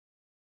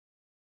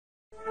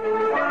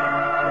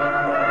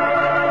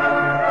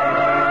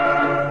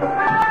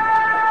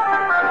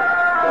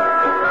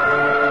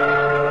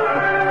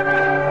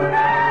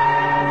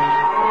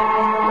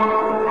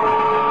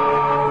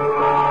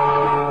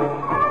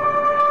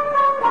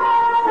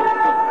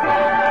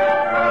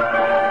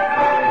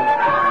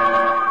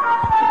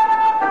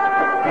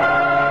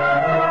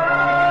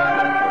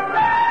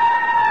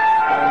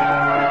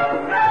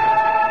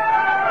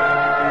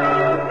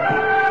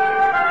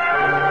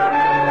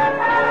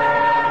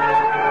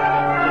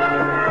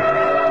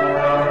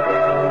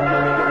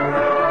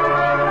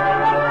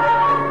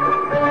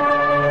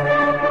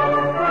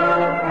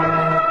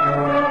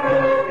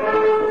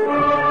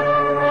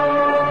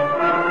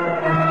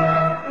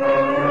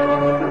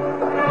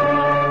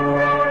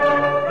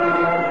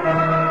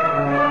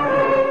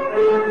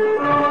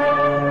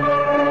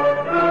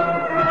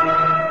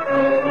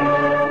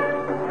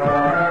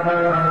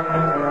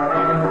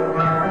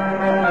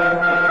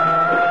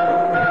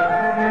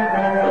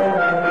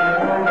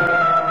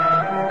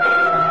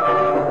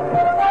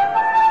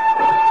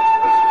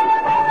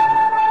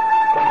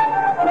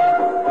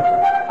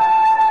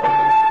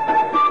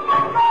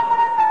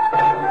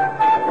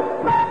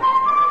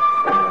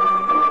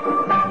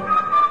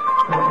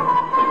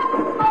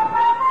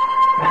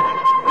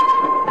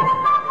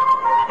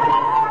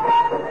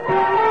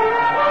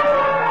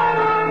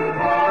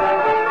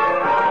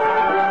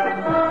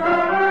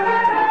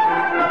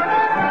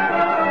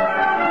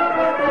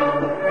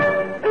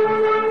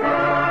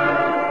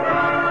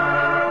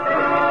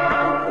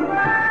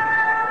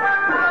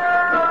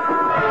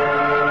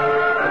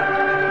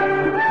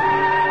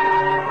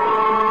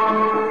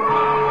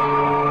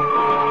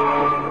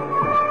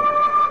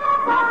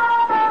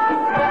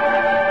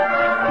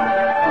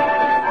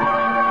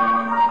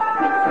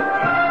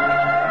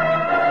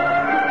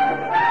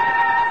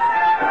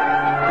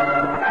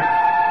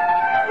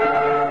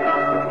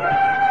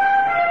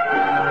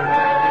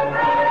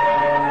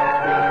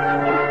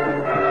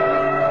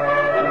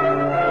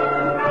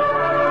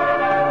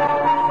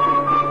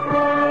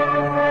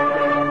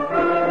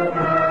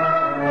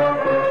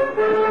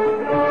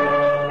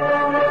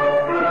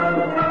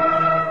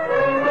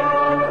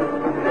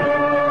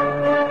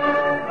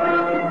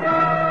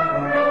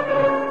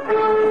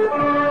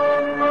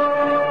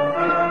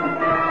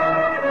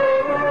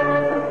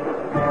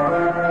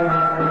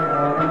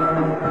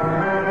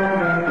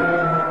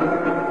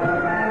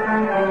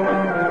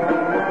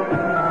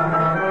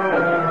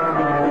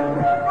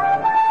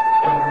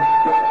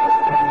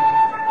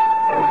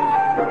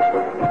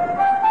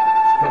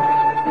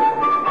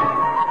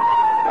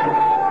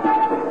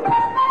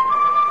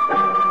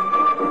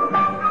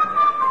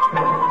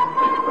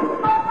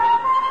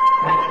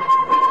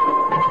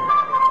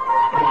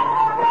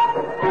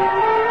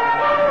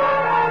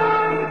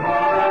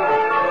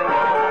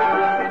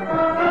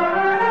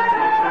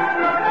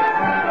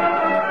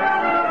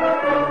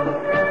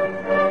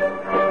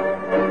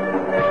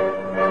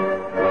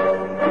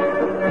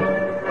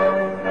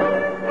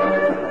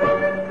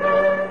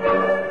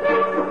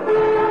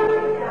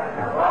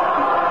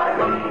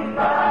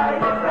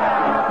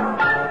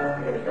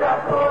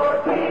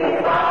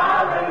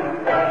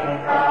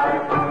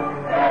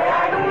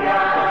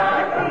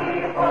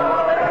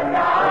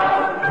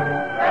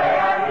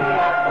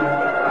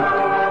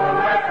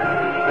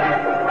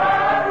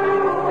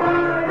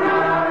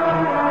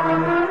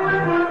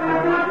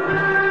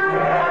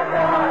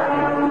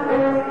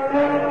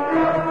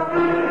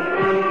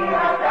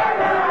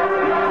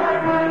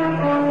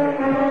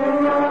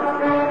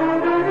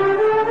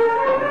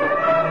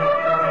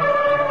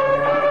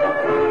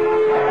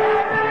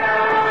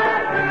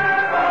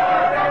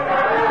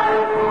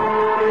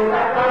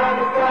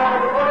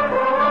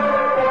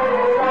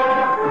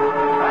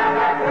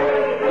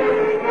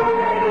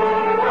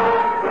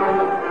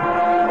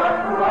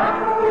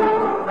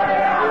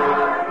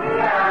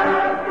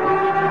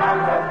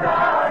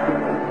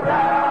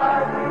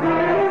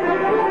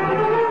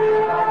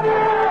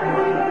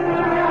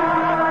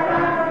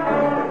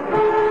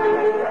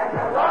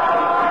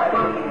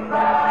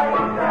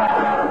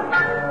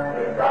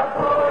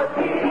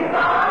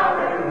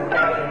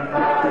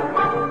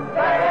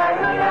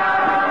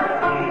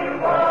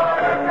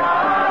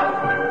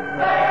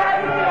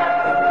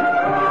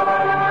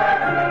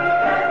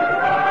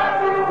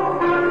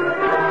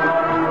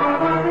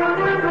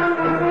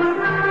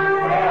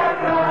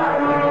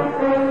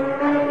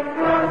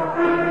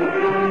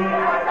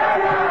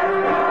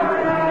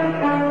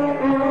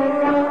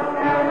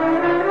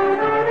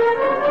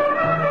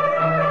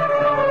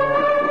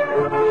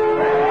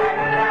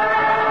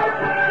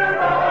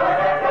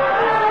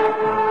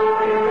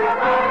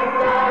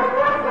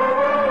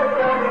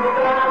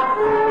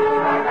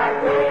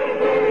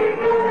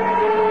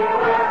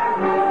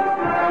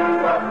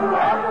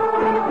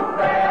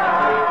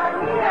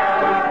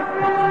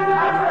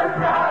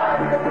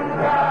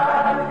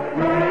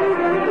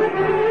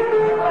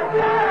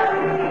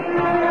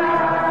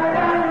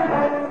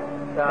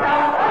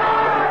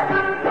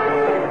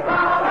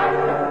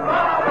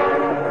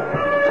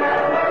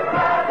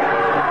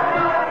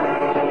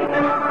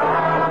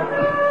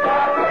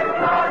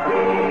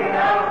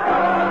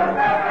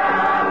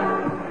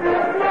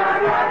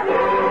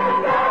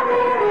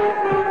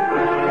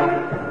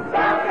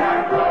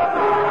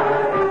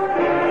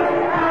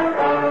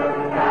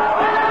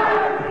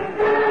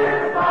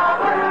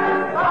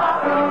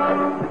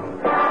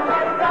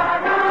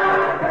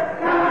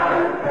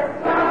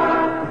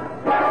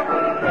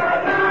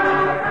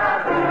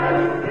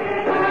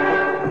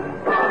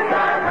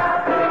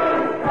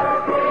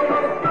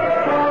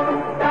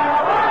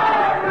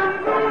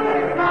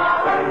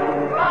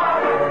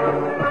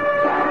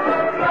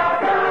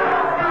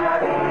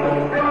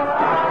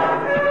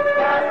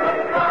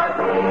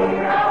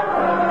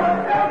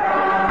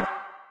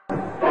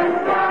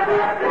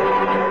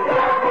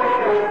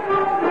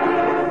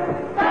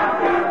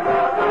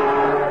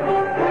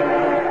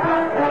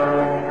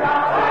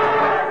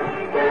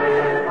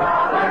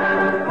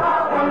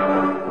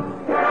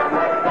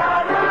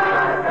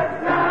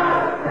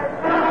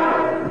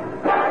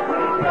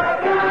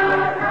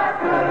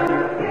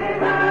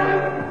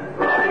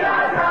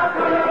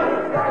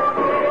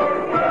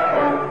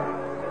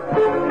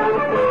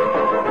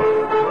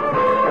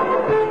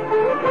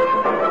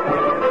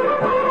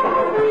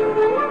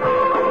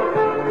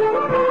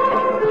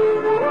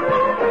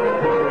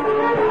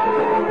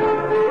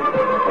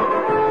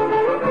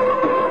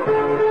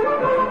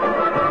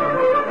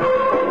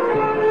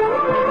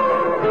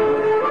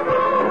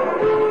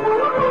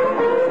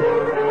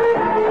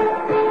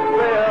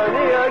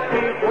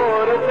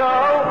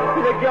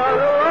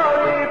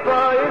لەگەڵەوەی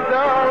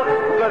پاییزا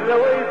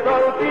بەرەوەی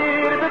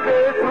ساڵگیر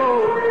ببێت و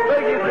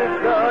بەگی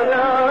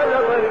زستانە لە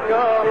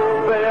بەرگا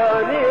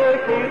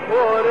بەیانیەکی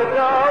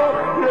خۆرەدا و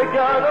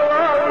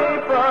لەگەڵەوەی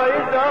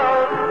پاییزا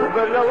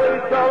بەرەوەی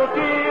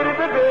ساڵگیر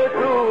ببێت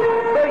و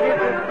بەگی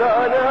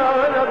زستانە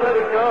لە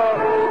بەرگا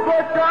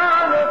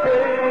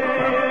بۆچانەکەی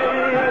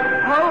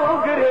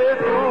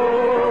هەڵگرێت و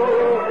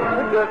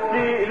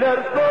دەستی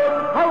لەرسۆ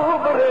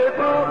هەڵبڕێت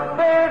و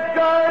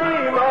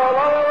بێزگاری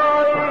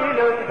ماڵەوەی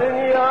لەم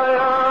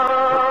دنیایە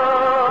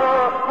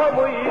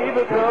هەمووی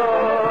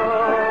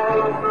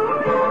بکات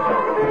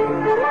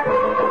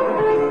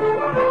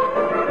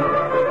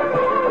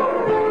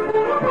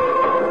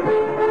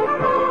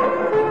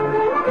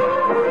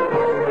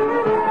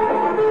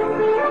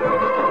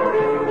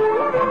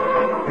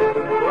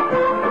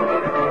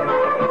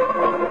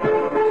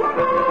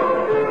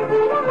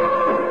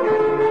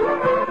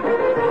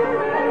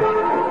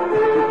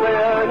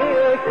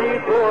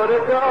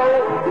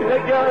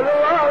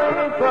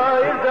لەگەڵەوەی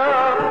پاییزا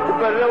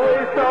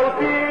بەرەوەی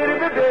ساڵگیر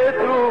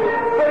ببێت و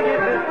بەگی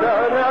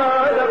زستانە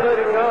لە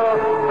بەرگا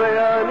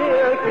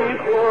بەیانیەکی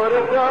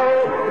خۆرەدا و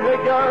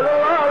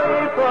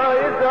لەگەڵەوەی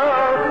پاییزا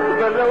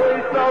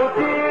بەرەوەی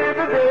ساڵگیر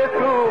ببێت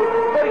و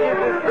بەگی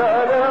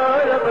زستانە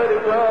لە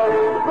بەرگا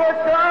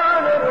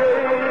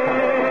بۆچانەکەی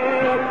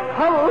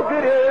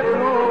هەڵگرێت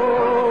و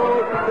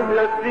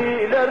دەستی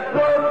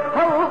لەرسۆ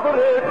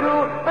هەڵبڕێت و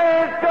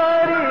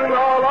بێزگاری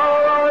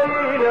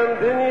ماڵەوەی لەم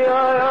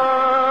دنیایە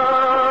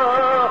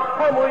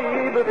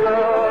هەمووی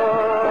بکات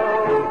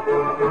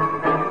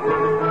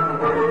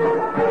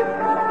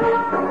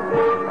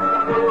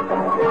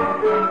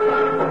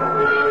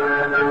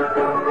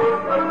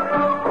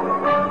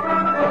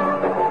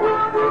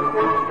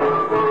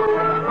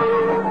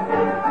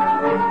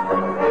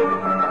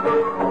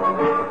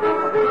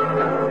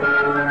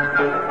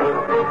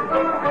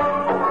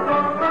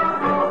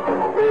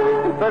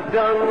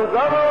بەسەن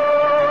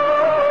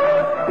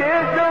زەڕۆت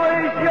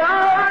پێشەوەی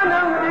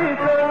ژیانم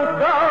دیتم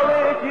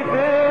ساڵێکی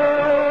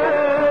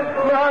تر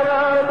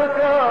مارە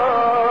بکە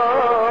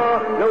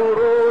لەو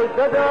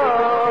ڕۆژەدا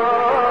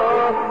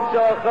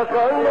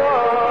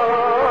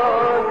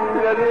شاخەکانمان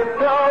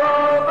لەبێتاوە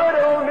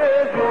بەرەو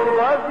مێژ و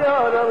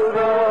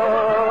بازیانەمدا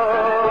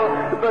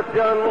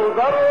بەسەن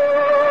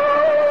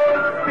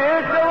زەڕۆت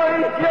پێشەوەی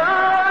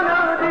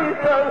ژیانم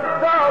دیتم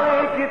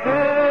ساڵێکی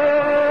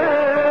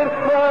تر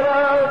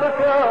مارە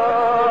بکە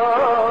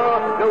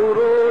لەو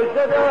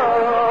ڕۆژەدا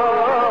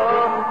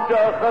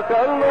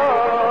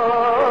شاخەکانمان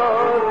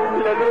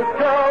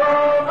لەبێتاوە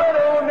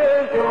بەرەو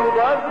مێژ و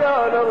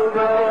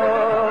بازیانەمدا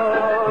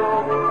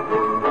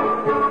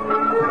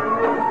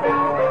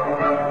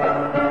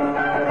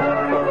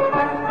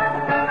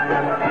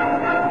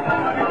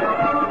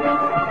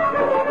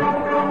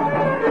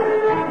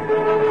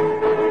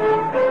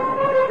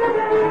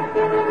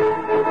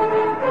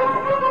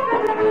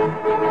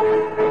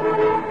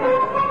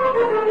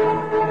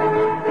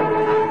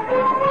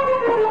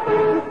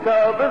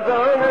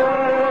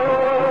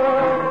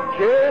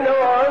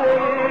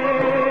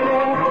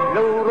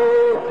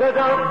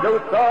لو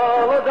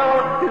صالدا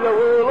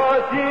لو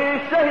راسي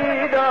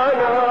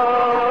شهيدانا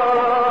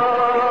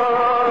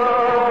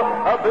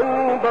ابن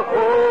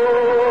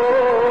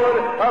بخور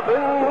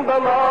ابن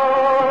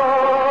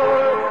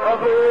بمار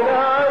ابن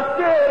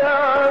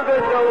اسيران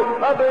بشو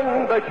ابن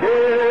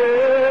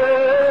بشير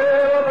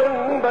ابن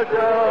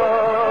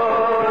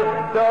بشار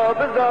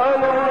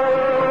تابزانا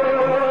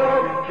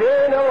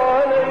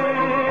كينواني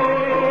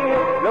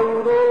لو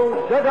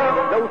روشدا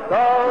لو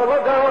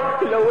صالدا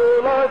لو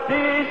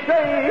راسي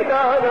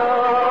شهيدانا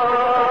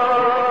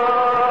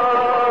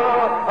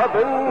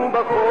ابن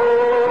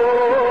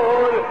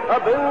بخور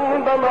ابن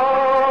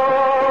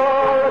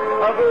بمار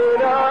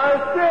ابن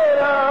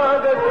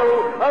اسيران بشو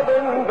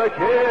ابن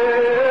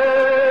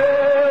بشير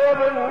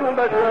ابن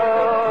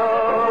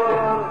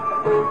بشار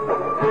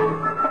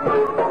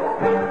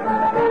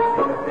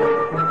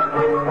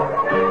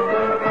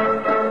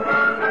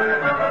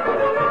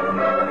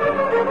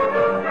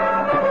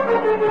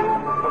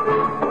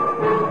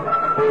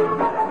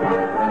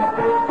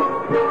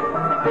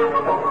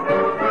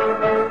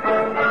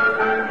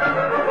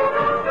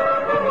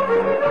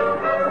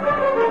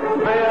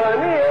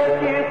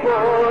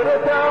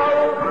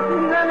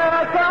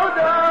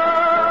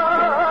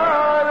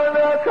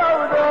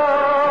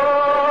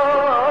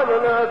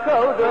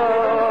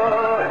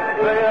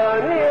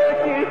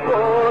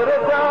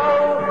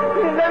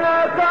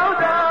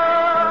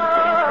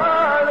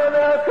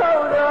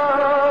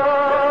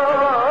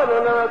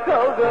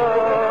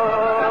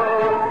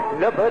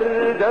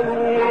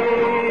لبردمي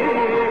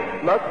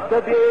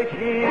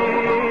مكتبيكي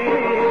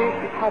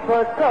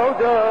حفا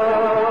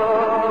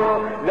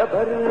سوداء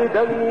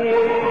لبردمي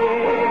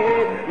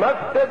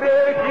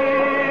مكتبيكي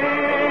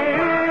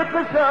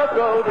قشا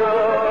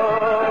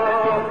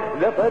سوداء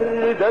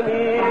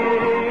لبردمي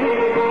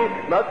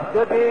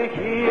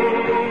مكتبيكي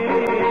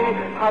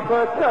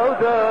حفا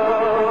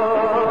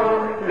سوداء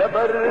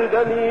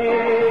لبردمي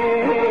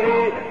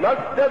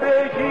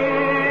مكتبيكي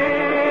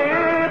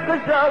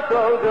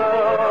خشاكودا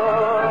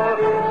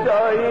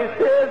شایی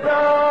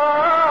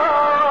سزای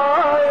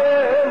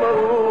مو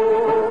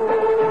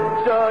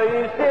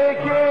شایی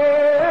سکری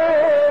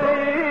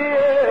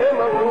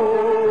مو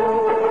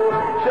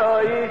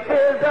شایی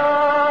سزای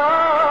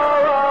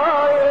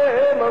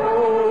مو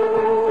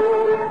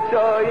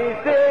شایی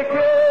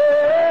سکری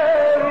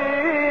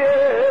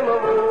مو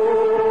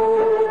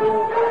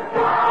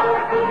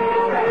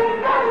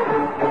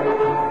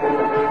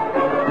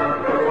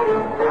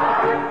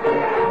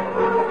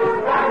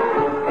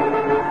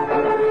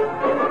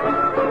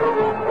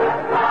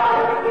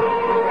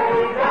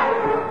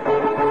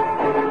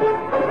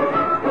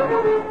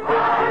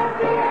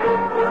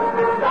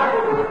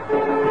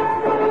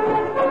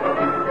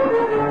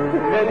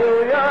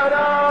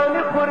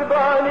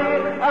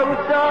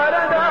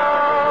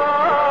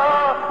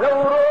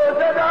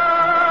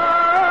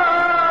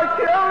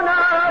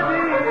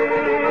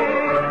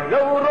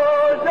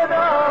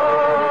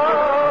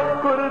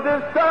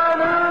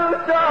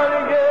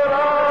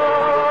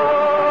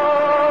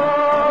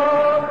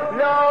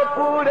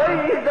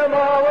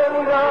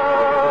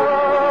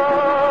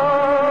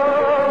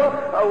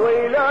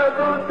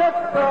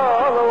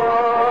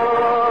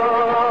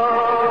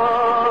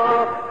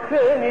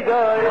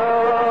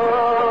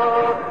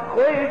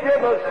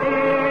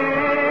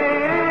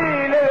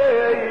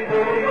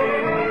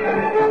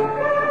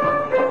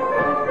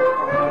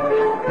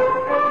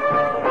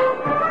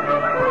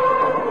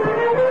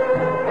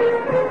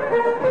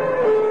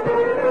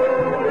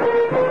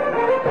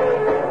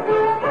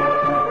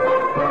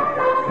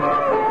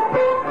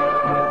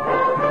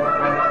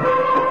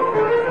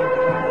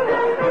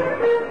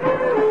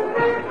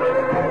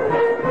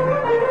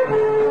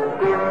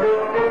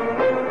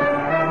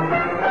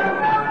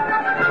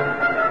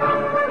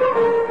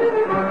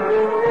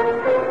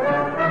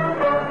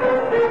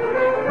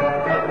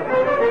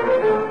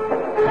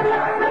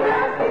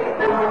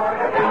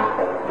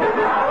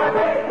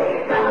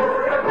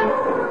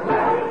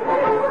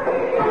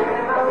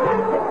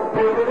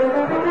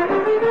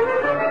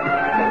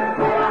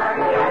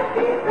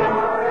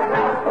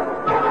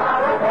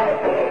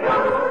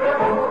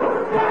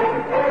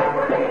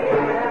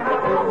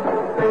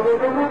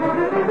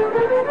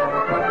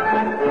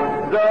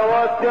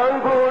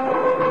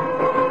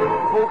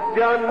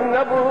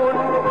نبون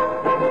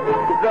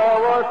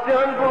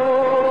زاواسیان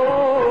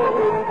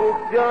بون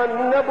بوکسیان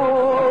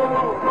نبون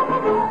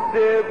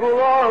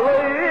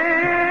سێگوڵاڵەی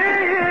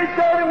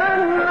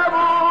شەرمن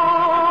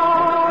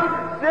نەبوون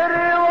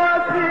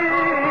سێرێواسی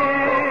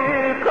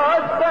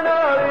قاس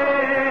بەناوی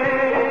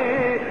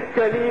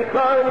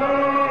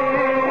کەلیخانی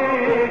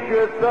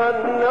کوێستان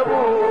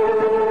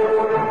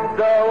نەبوون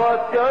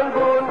زاواسیان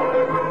بون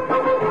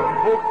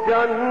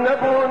بوکسیان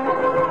نەبوون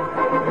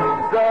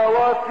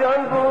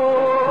زاواسیان بون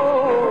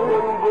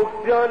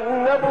بوکسیان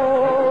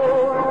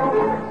نەبوون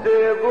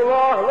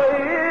سێگوڵاڵەی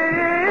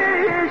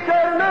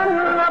شەرمن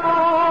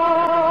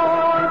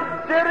نەبوون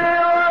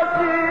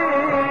سێرێواسی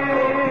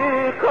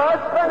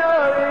قاس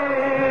بەناوی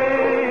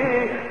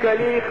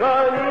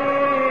کەلیخانی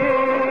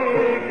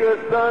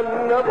کوێستان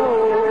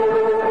نەبوون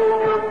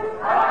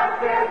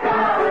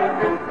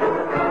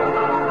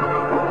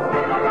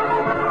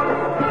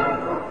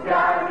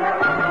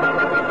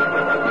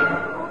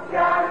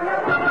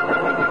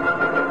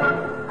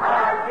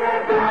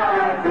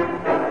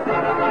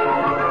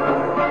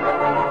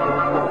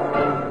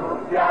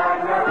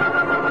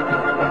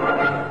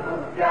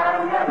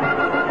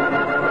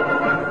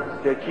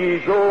سێکی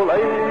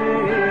ژۆڵەی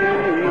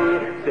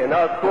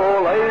سێنات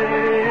کۆڵەی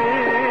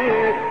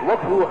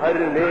وەکوو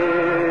هەرنێ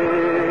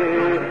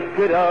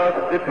کرات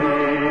دپی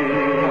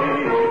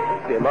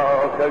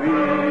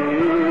سێماکەوی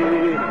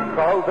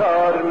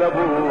خاڵدار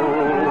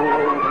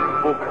نەبوون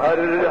بووک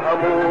هەر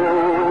هەموو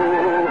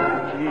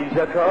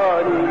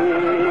کیژەکانی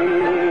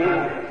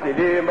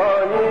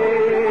سلێمانی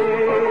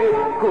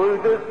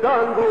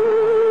کوردستان بوو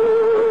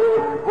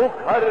بووک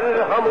هەر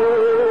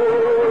هەموو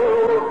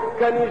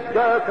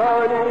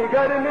کەنیشکەکانی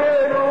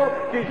گەرمێن و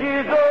کیژی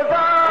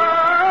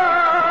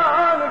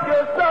زۆزان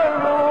کوێستان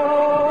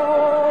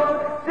بوون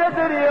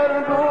جێدریان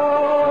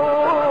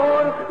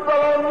بوون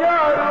بەڵام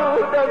یار و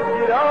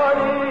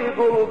دەستگیرانی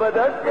بوو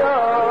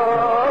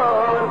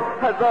بەدەستیان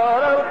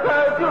هەزاران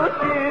خەرج و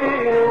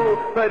شیرین و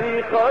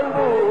پەریخان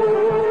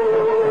بوون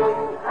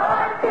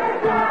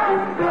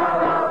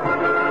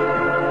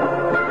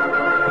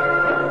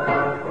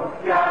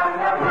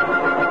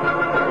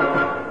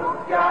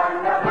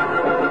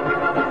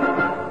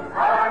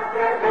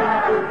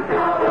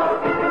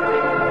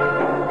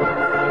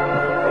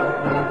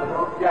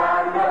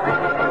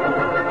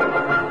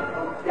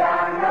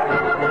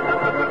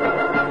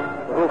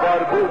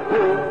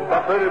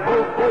بفر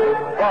بوبو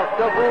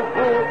باقة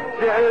بوبو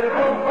شعر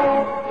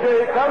بوبو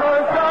شيكان